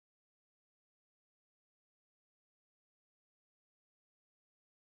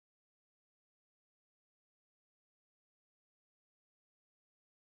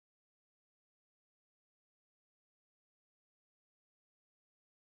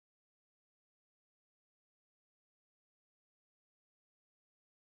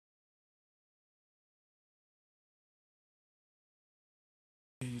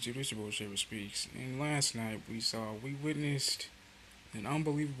YouTube, this your boy Shaver Speaks. And last night we witnessed an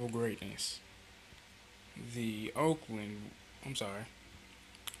unbelievable greatness. The Oakland, I'm sorry,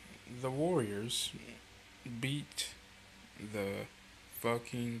 the Warriors beat the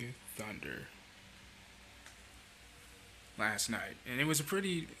fucking Thunder last night. And it was a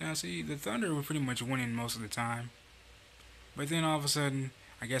pretty, now see, the Thunder were pretty much winning most of the time. But then all of a sudden,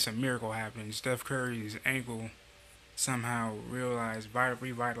 I guess a miracle happened. Steph Curry's ankle somehow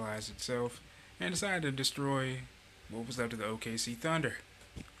revitalized itself and decided to destroy what was left of the OKC Thunder.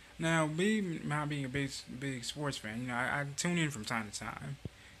 Now, me not being a big sports fan, I tune in from time to time,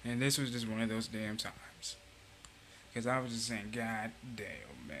 and this was just one of those damn times. Because I was just saying, God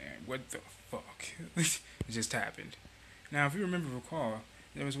damn, man, what the fuck? It just happened. Now, if you recall,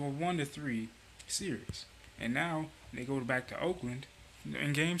 there was a 1-3 series, and now they go back to Oakland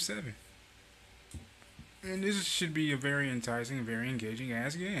in Game 7. And this should be a very enticing, very engaging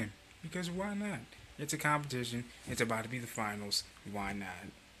ass game. Because why not? It's a competition. It's about to be the finals. Why not?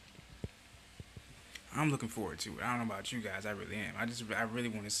 I'm looking forward to it. I don't know about you guys. I really am. I really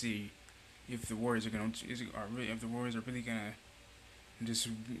want to see if the Warriors if the Warriors are really gonna just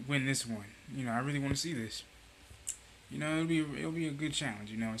win this one. I really want to see this. It'll be a good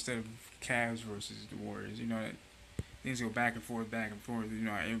challenge. Instead of Cavs versus the Warriors. Things go back and forth, back and forth.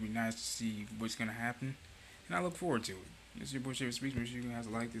 It'll be nice to see what's gonna happen. And I look forward to it. This is your boy Shaver Speaks. Make sure you guys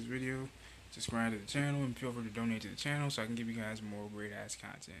like this video, subscribe to the channel, and feel free to donate to the channel so I can give you guys more great ass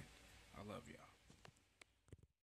content. I love y'all.